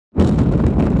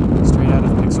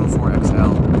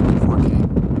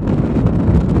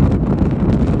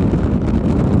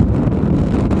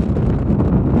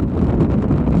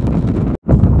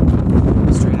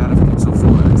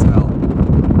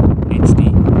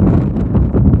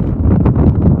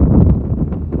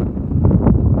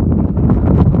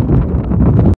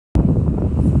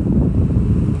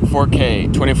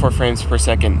4K, 24 frames per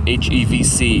second,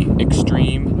 HEVC,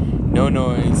 Extreme, no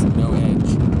noise, no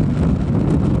edge.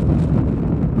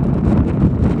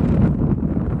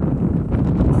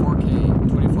 4K,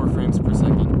 24 frames per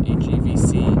second,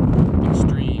 HEVC,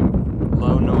 Extreme,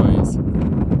 low noise,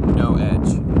 no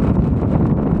edge.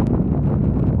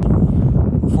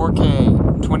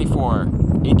 4K, 24,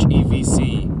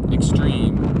 HEVC,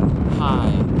 Extreme,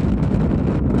 high,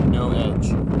 no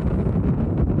edge.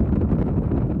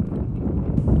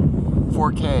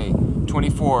 4K,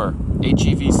 24,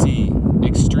 HEVC,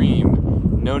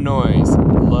 Extreme, no noise,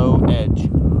 low edge.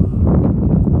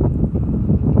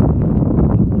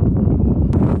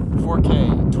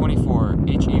 4K, 24,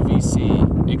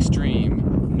 HEVC,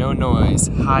 Extreme, no noise,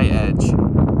 high edge.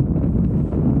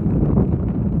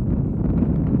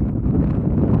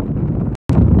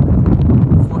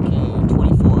 4K,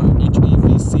 24,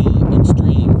 HEVC,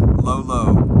 Extreme,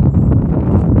 low.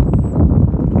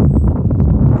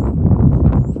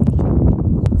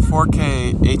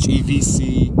 4K,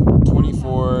 HEVC,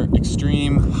 24,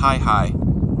 Extreme, high.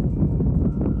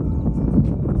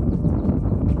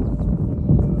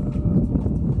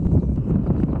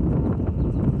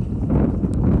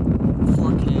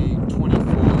 4K,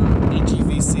 24,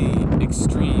 HEVC,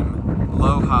 Extreme,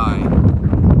 low-high.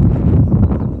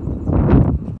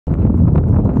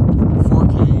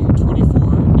 4K,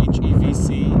 24,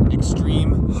 HEVC,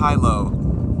 Extreme, high-low.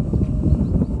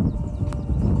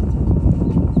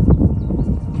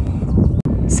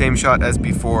 Same shot as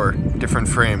before, different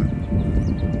frame.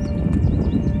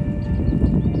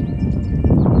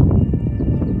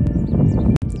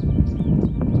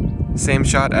 Same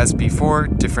shot as before,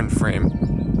 different frame.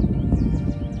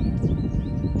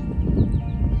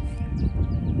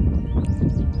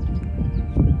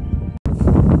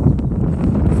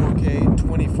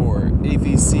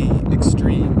 HEVC,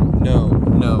 Extreme, no.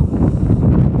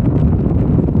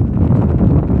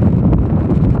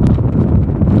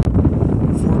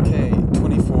 4K,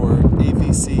 24,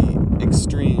 HEVC,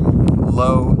 Extreme,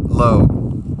 low.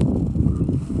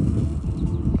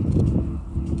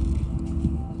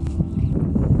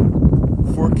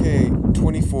 4K,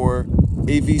 24,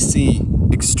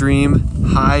 HEVC, Extreme,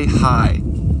 high.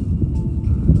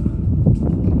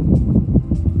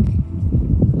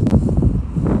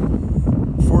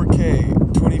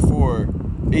 4K, 24,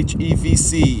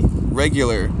 HEVC,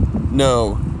 regular,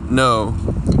 no,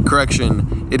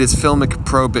 correction, it is Filmic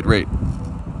Pro bitrate.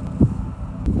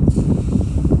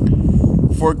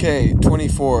 4K,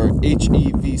 24,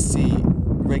 HEVC,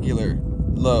 regular,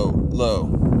 low.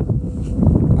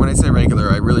 When I say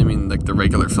regular, I really mean like the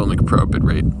regular Filmic Pro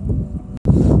bitrate.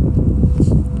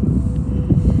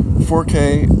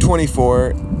 4K,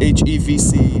 24,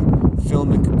 HEVC,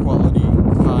 Filmic quality,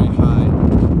 high.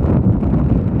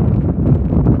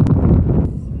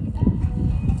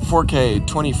 4K,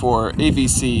 24,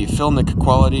 HEVC, Filmic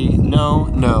quality, no.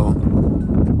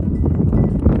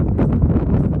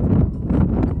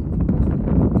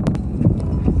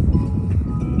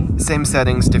 Same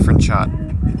settings, different shot.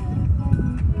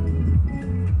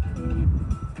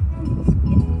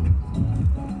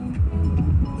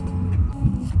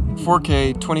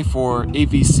 .4K, 24,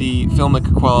 HEVC,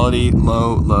 Filmic quality,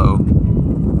 low.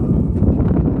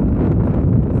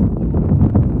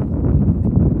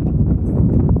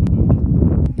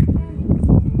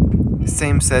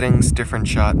 Same settings, different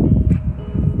shot.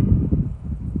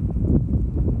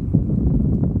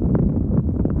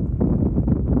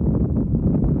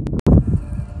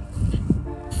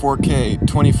 .4K,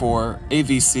 24,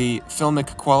 HEVC,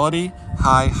 Filmic quality,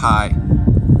 high.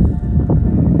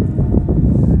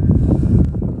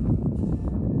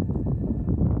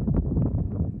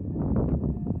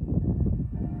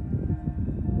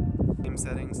 Same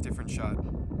settings, different shot.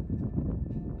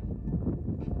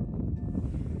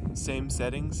 Same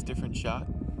settings, different shot.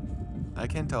 I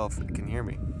can't tell if it can hear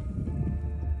me.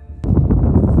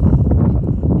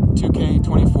 2K,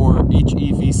 24,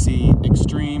 HEVC,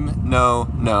 Extreme, no.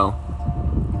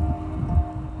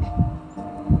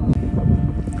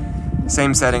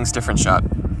 Same settings, different shot.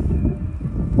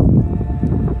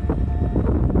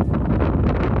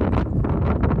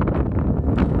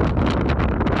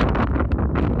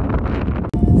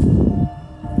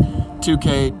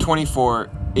 .2K, 24,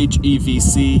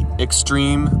 HEVC,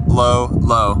 Extreme, low.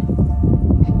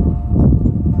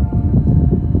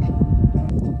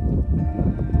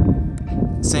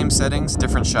 Same settings,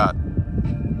 different shot.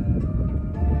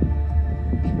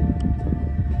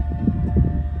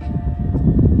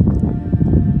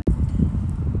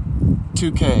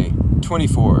 .2K,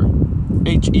 24,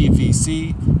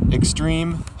 HEVC,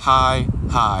 Extreme, high.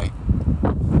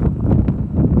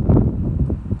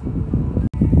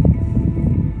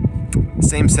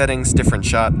 Same settings, different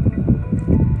shot.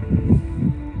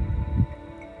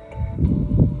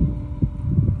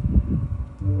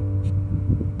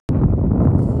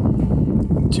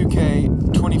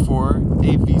 2K 24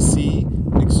 HEVC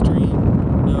Extreme.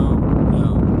 No.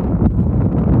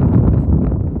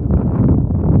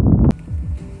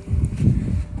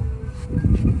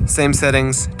 Same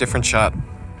settings, different shot.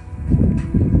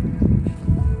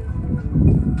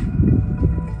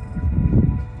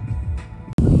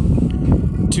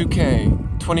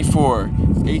 2K 24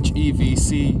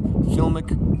 HEVC Filmic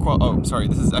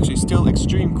this is actually still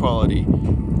extreme quality.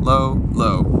 Low.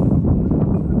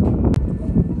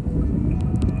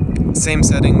 Same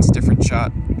settings, different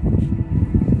shot.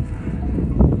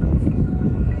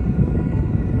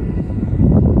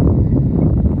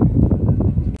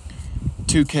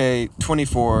 2K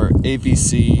 24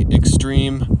 HEVC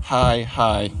Extreme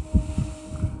High.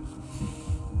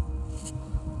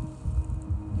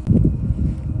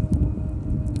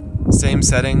 Same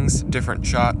settings, different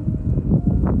shot.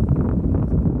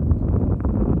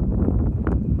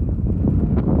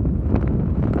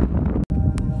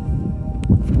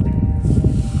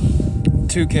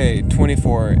 2K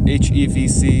 24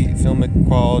 HEVC Filmic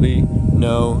quality.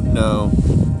 No.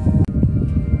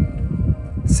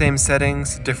 Same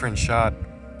settings, different shot.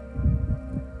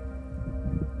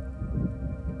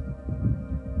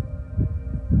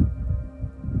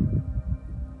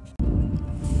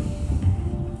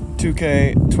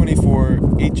 2K 24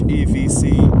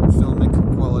 HEVC Filmic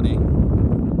quality.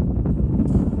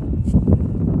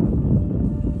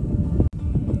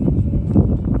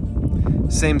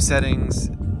 Same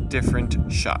settings,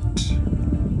 different shot.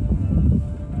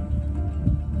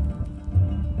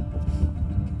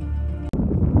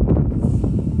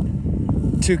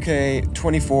 2K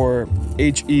 24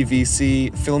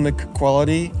 HEVC Filmic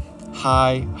quality.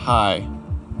 High.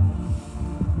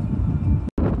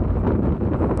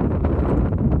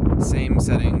 Same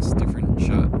settings, different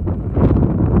shot.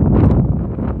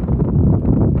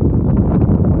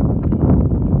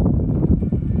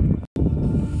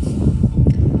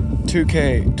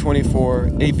 2K 24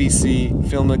 HEVC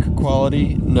Filmic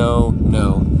quality. No.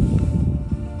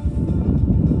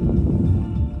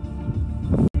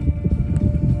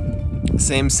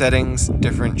 Same settings,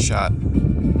 different shot.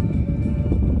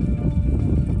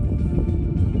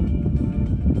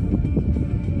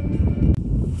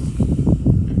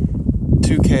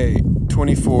 2K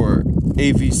 24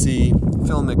 HEVC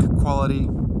Filmic quality.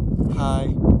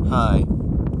 High.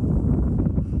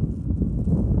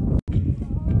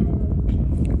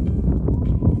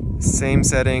 Same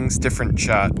settings, different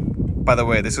shot. By the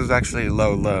way, this was actually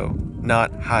low,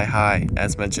 not high,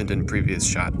 as mentioned in previous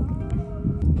shot.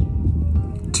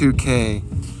 2K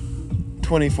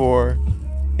 24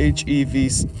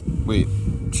 HEVC. Wait,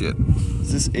 shit.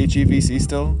 Is this HEVC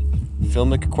still?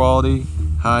 Filmic quality.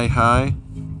 High.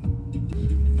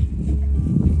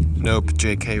 Nope,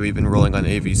 JK, we've been rolling on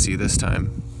AVC this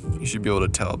time. You should be able to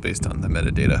tell based on the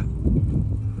metadata.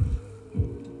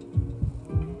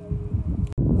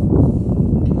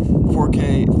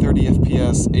 4K 30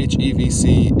 FPS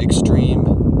HEVC Extreme.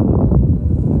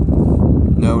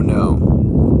 No.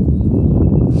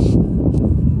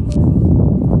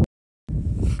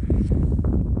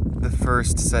 The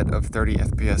first set of 30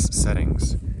 FPS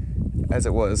settings, as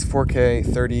it was 4K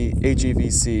 30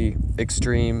 HEVC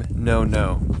Extreme. No.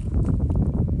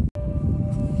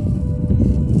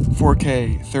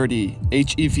 4K 30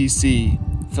 HEVC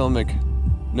Filmic.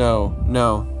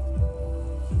 No.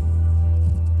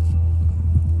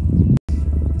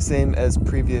 Same as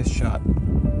previous shot.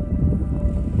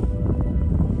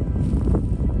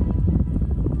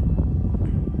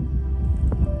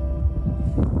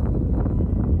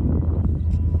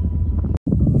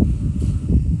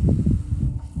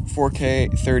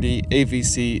 .4K 30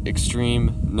 HEVC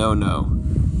Extreme. No.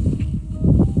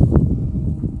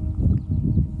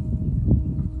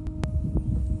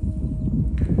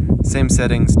 Same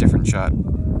settings, different shot.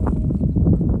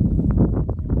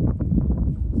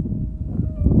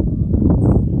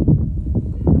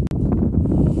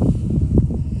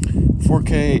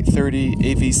 4K 30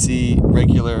 HEVC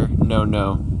regular.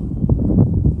 No.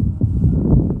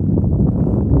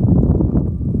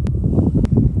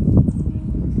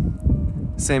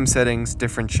 Same settings,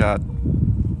 different shot.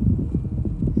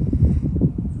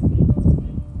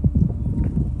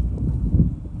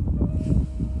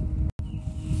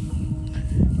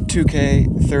 2K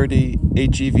 30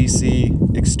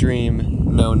 HEVC Extreme.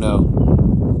 No.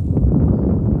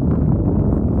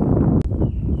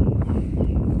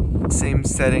 Same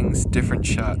settings, different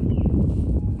shot.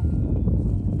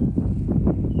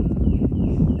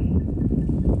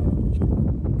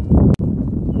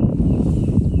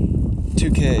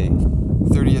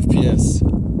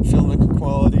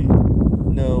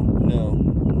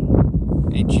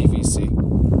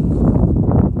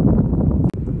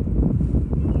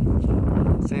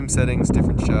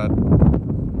 shot.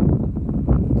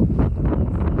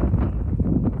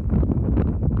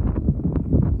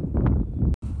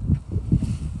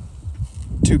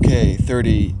 2K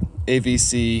 30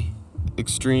 HEVC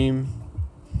Extreme,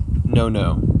 no.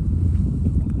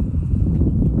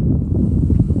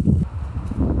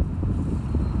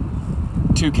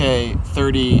 2K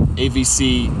 30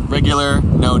 HEVC regular,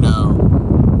 no.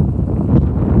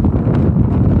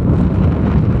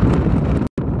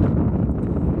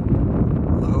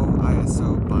 Low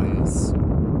ISO bias.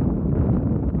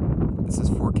 This is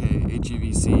 4K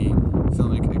HEVC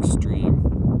Filmic Extreme,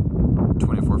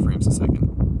 24 frames a second.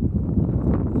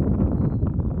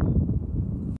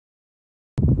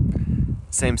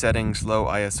 Same settings, low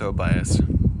ISO bias.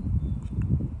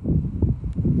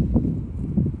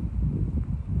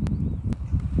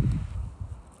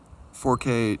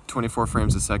 .4K 24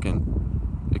 frames a second,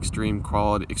 extreme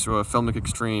quality, Filmic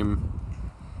Extreme,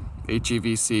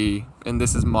 HEVC, and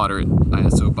this is moderate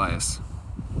ISO bias.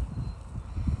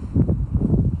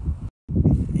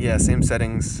 Yeah, same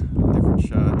settings, different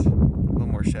shot, a little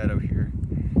more shadow here.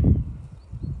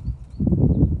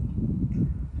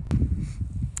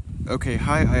 Okay,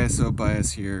 high ISO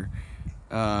bias here,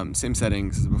 same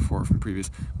settings as before from previous,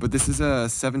 but this is a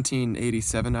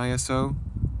 1787 ISO,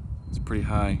 it's pretty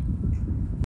high.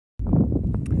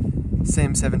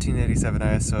 Same 1787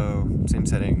 ISO, same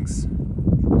settings,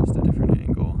 just a different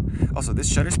angle. Also,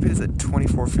 this shutter speed is at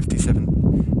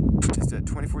 2457, just at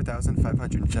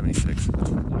 24,576,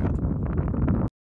 that's wild.